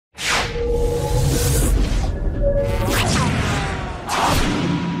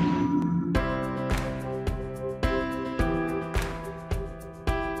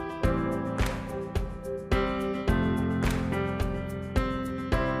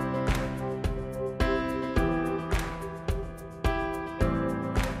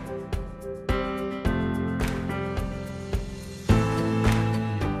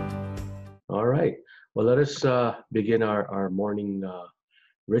All right. Well, let us begin our morning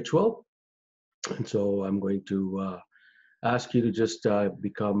ritual. And so I'm going to ask you to just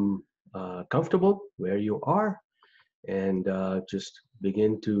become comfortable where you are and just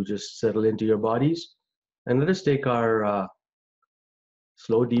begin to just settle into your bodies. And let us take our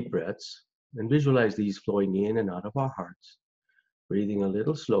slow, deep breaths and visualize these flowing in and out of our hearts, breathing a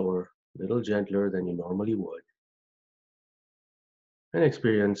little slower, a little gentler than you normally would, and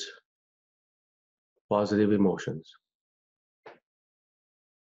experience positive emotions.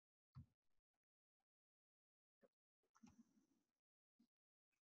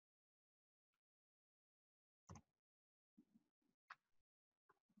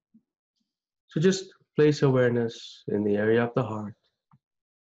 So just place awareness in the area of the heart.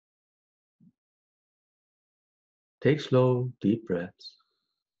 Take slow, deep breaths.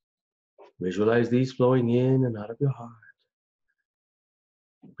 Visualize these flowing in and out of your heart.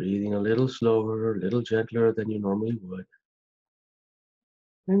 Breathing a little slower, a little gentler than you normally would.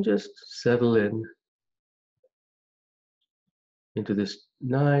 And just settle in into this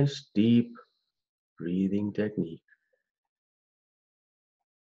nice, deep breathing technique.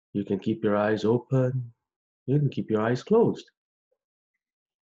 You can keep your eyes open. You can keep your eyes closed.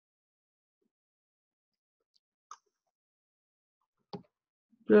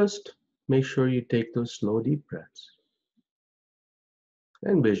 Just make sure you take those slow, deep breaths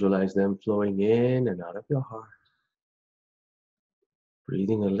and visualize them flowing in and out of your heart.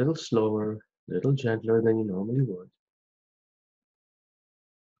 Breathing a little slower, a little gentler than you normally would.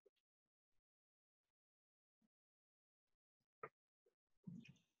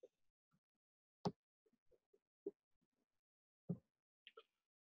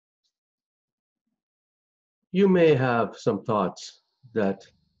 You may have some thoughts that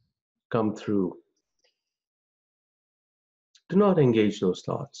come through. Do not engage those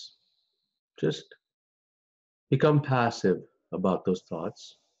thoughts. Just become passive about those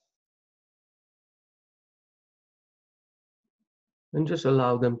thoughts and just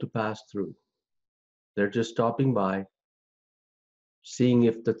allow them to pass through. They're just stopping by, seeing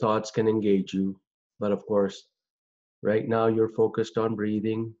if the thoughts can engage you. But of course, right now you're focused on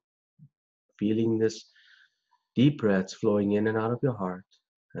breathing, feeling this deep breaths flowing in and out of your heart.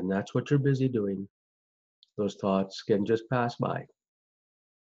 And that's what you're busy doing. Those thoughts can just pass by.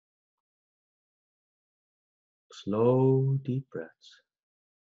 Slow, deep breaths.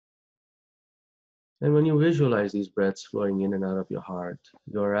 And when you visualize these breaths flowing in and out of your heart,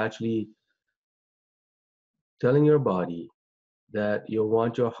 you're actually telling your body that you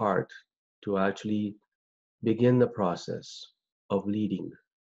want your heart to actually begin the process of leading.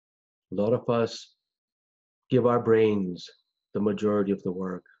 A lot of us give our brains the majority of the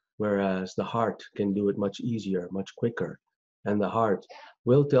work, whereas the heart can do it much easier, much quicker. And the heart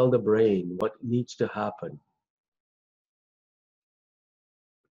will tell the brain what needs to happen.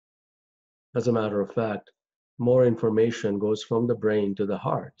 As a matter of fact, more information goes from the brain to the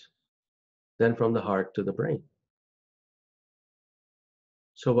heart than from the heart to the brain.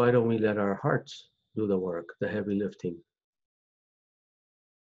 So why don't we let our hearts do the work, the heavy lifting?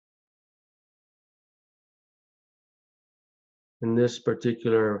 In this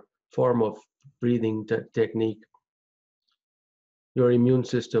particular form of breathing technique, your immune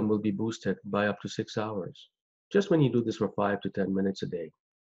system will be boosted by up to 6 hours. Just when you do this for 5 to 10 minutes a day,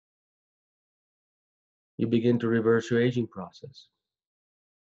 you begin to reverse your aging process.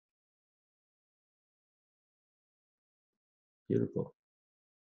 Beautiful.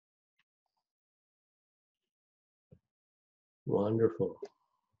 Wonderful.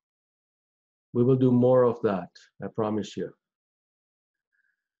 We will do more of that, I promise you.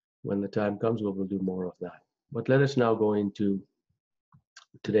 When the time comes, we will do more of that. But let us now go into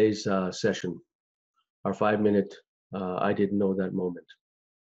today's session, our 5-minute I didn't know that moment.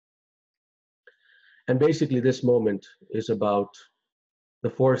 And basically this moment is about the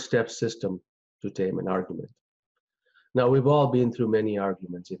 4-step system to tame an argument. Now, we've all been through many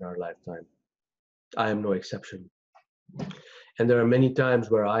arguments in our lifetime. I am no exception. And there are many times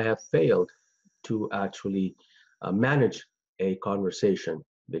where I have failed to actually manage a conversation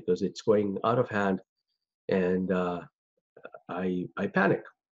because it's going out of hand and I panic.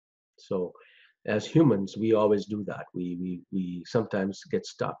 So as humans, we always do that. We sometimes get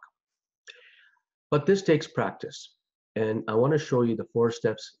stuck. But this takes practice. And I want to show you the 4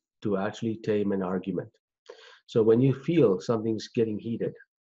 steps to actually tame an argument. So when you feel something's getting heated,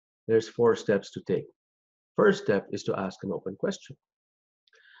 there's 4 steps to take. First step is to ask an open question.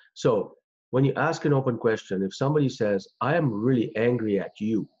 So when you ask an open question, if somebody says, I am really angry at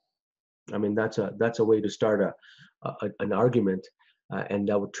you, I mean, that's a way to start an argument, and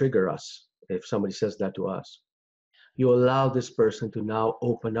that would trigger us. if somebody says that to us, you allow this person to now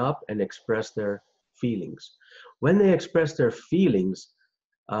open up and express their feelings. When they express their feelings,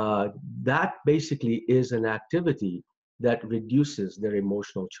 uh, that basically is an activity that reduces their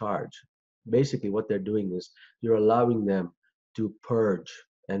emotional charge. Basically, what they're doing is you're allowing them to purge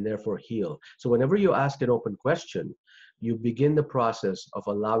and therefore heal. So, whenever you ask an open question, you begin the process of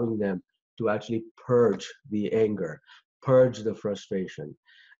allowing them to actually purge the anger, purge the frustration.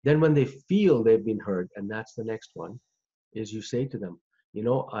 Then, when they feel they've been heard, and that's the next one, is you say to them, you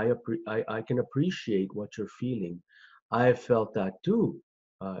know, I can appreciate what you're feeling. I felt that too,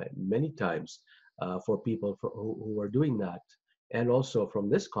 many times, for people who are doing that. And also from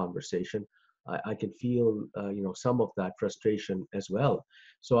this conversation, I can feel, you know, some of that frustration as well.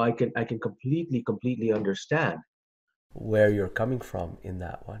 So I can completely understand where you're coming from in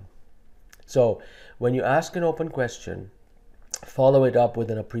that one. So when you ask an open question, follow it up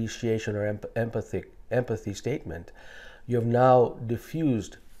with an appreciation or empathy statement. You have now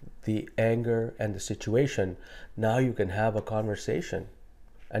diffused the anger and the situation. Now you can have a conversation.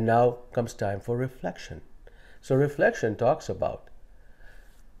 And now comes time for reflection. So reflection talks about,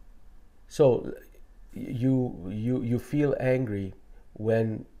 so you feel angry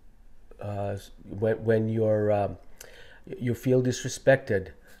when when you feel disrespected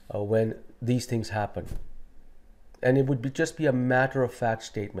when these things happen. And it would just be a matter of fact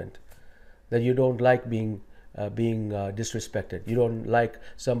statement that you don't like being disrespected. You don't like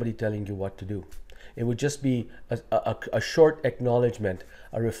somebody telling you what to do. It would just be a short acknowledgement,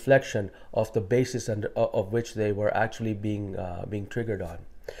 a reflection of the basis of which they were actually being triggered on.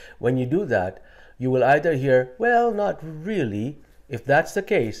 When you do that, you will either hear, well, not really. If that's the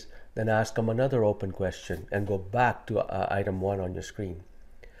case, then ask them another open question and go back to item 1 on your screen.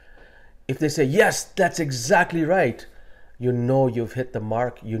 If they say, yes, that's exactly right, you know you've hit the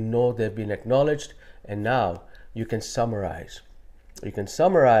mark, you know they've been acknowledged, and now you can summarize. You can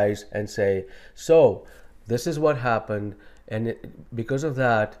summarize and say, so this is what happened, and because of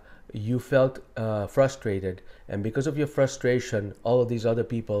that, you felt frustrated, and because of your frustration, all of these other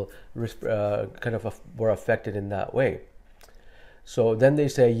people kind of were affected in that way. So then they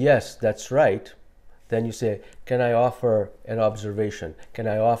say, yes, that's right. Then you say, can I offer an observation? Can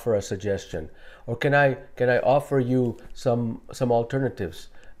I offer a suggestion? Or can I offer you some alternatives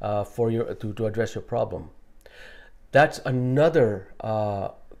to address your problem? That's another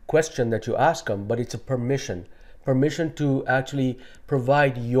question that you ask them, but it's a permission to actually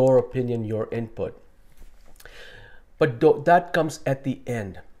provide your opinion, your input. But that comes at the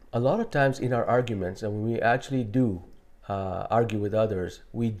end. A lot of times in our arguments, and when we actually do argue with others,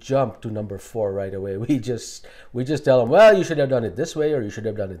 we jump to number 4 right away. We just tell them, well, you should have done it this way, or you should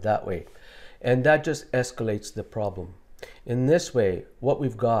have done it that way. And that just escalates the problem. In this way, what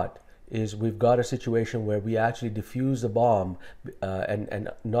we've got is we've got a situation where we actually diffuse the bomb and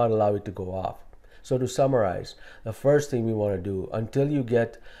not allow it to go off. So to summarize, the first thing we want to do, until you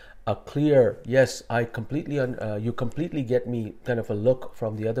get a clear, yes, I completely, you completely get me kind of a look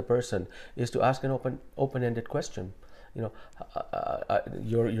from the other person, is to ask an open-ended question. You know,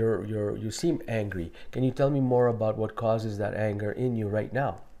 you seem angry. Can you tell me more about what causes that anger in you right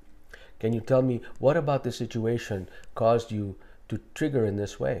now? Can you tell me what about the situation caused you to trigger in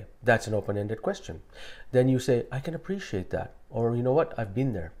this way? That's an open-ended question. Then you say, I can appreciate that. Or, you know what, I've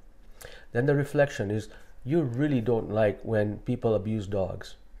been there. Then the reflection is, you really don't like when people abuse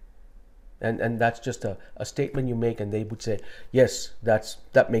dogs. And that's just a statement you make, and they would say, yes,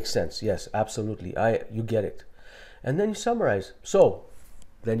 that makes sense. Yes, absolutely. You get it. And then you summarize. So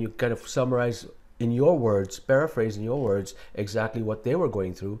then you kind of summarize in your words, paraphrase in your words, exactly what they were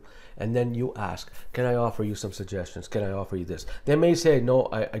going through. And then you ask, can I offer you some suggestions? Can I offer you this? They may say, no,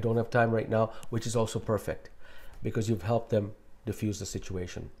 I don't have time right now, which is also perfect because you've helped them diffuse the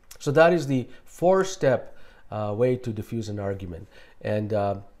situation. So that is the 4-step way to diffuse an argument.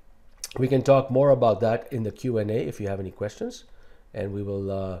 And we can talk more about that in the Q&A if you have any questions, and we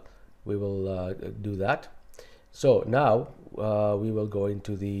will do that. So now we will go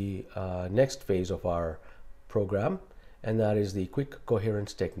into the next phase of our program, and that is the quick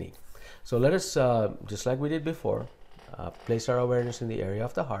coherence technique. So let us, just like we did before, place our awareness in the area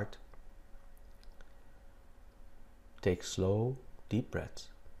of the heart. Take slow, deep breaths.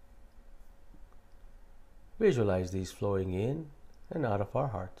 Visualize these flowing in and out of our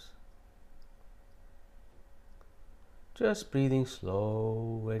hearts. Just breathing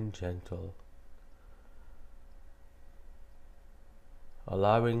slow and gentle.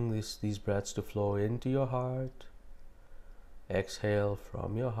 Allowing these breaths to flow into your heart. Exhale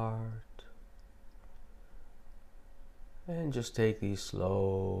from your heart. And just take these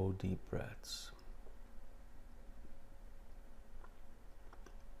slow, deep breaths.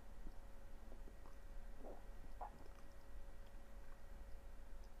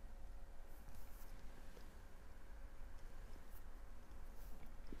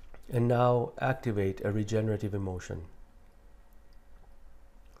 And now activate a regenerative emotion.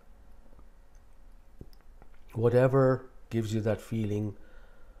 Whatever gives you that feeling,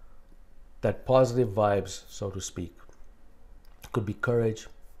 that positive vibes, so to speak. Could be courage,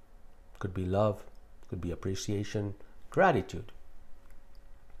 could be love, could be appreciation, gratitude.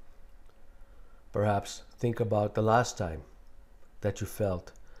 Perhaps think about the last time that you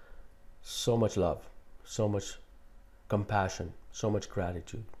felt so much love, so much compassion, so much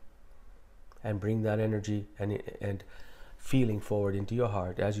gratitude. And bring that energy and feeling forward into your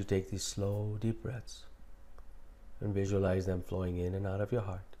heart as you take these slow, deep breaths. And visualize them flowing in and out of your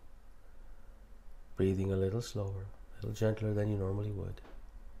heart. Breathing a little slower, a little gentler than you normally would.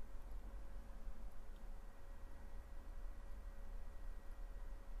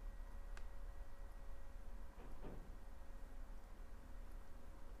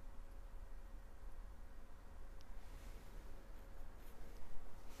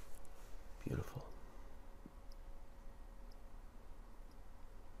 Beautiful.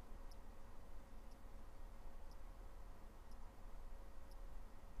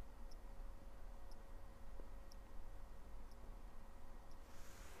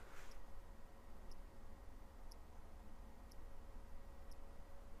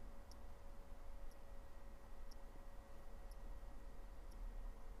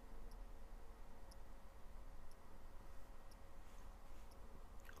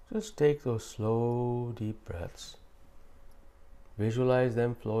 Just take those slow, deep breaths. Visualize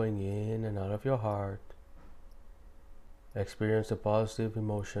them flowing in and out of your heart. Experience a positive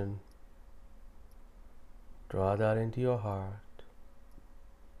emotion. Draw that into your heart.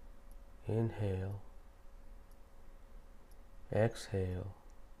 Inhale. Exhale.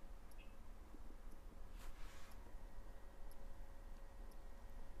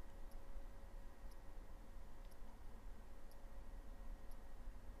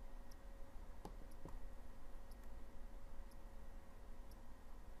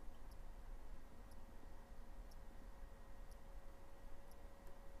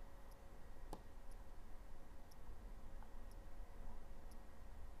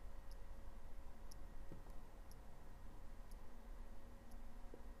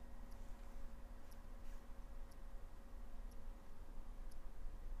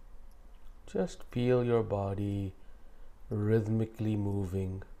 Just feel your body rhythmically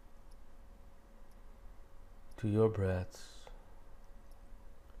moving to your breaths,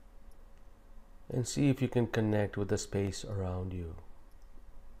 and see if you can connect with the space around you.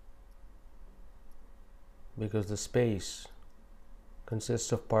 Because the space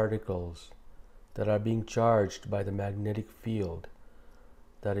consists of particles that are being charged by the magnetic field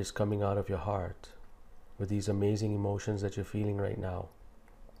that is coming out of your heart with these amazing emotions that you're feeling right now.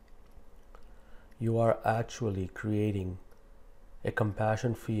 You are actually creating a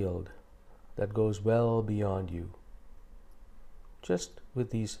compassion field that goes well beyond you, just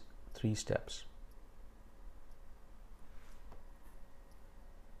with these 3 steps.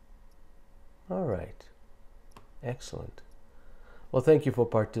 All right, excellent. Well, thank you for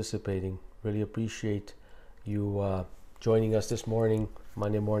participating. Really appreciate you joining us this morning,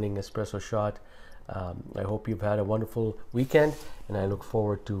 Monday morning espresso shot. I hope you've had a wonderful weekend, and I look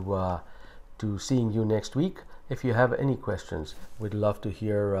forward to seeing you next week. If you have any questions, we'd love to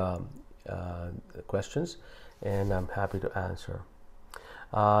hear questions, and I'm happy to answer.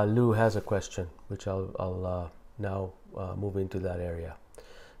 Lou has a question, which I'll now move into that area.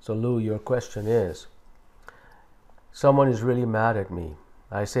 So Lou, your question is, someone is really mad at me.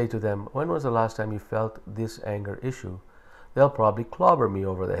 I say to them, when was the last time you felt this anger issue? They'll probably clobber me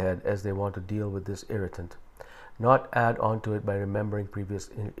over the head as they want to deal with this irritant, not add on to it by remembering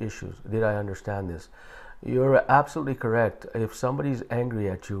previous issues. Did I understand this? You're absolutely correct. If somebody's angry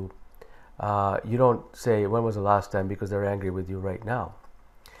at you, you don't say, when was the last time, because they're angry with you right now.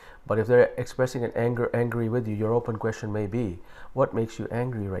 But if they're expressing an angry with you, your open question may be, what makes you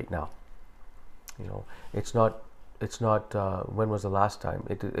angry right now? You know, it's not when was the last time.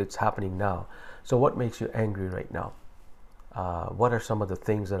 It's happening now. So what makes you angry right now? What are some of the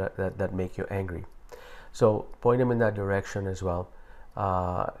things that make you angry? So point them in that direction as well,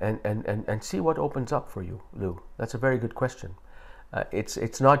 and see what opens up for you, Lou. That's a very good question.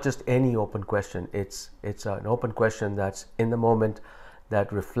 It's not just any open question. It's an open question that's in the moment,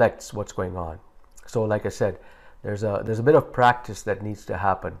 that reflects what's going on. So like I said, there's a bit of practice that needs to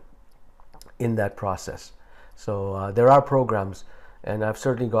happen in that process. So there are programs, and I've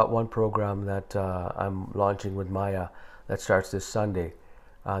certainly got one program that I'm launching with Maya that starts this Sunday.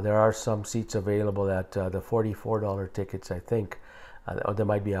 There are some seats available at the $44 tickets, I think, or they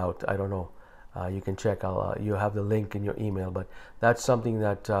might be out. I don't know. You can check. You have the link in your email, but that's something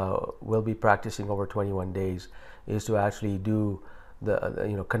that we'll be practicing over 21 days. Is to actually do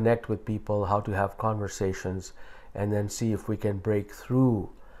connect with people, how to have conversations, and then see if we can break through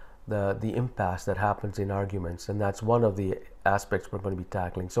the impasse that happens in arguments. And that's one of the aspects we're going to be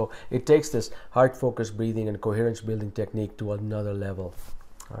tackling. So it takes this heart focused breathing and coherence building technique to another level.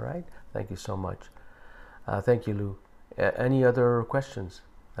 All right, thank you so much. Thank you, Lou. Any other questions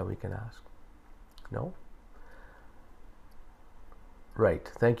that we can ask? No? Right.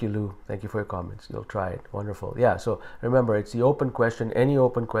 Thank you, Lou. Thank you for your comments. You'll try it. Wonderful. Yeah. So remember, it's the open question. Any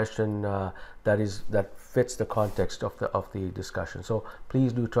open question that fits the context of the discussion. So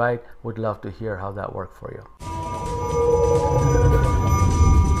please do try it. Would love to hear how that worked for you.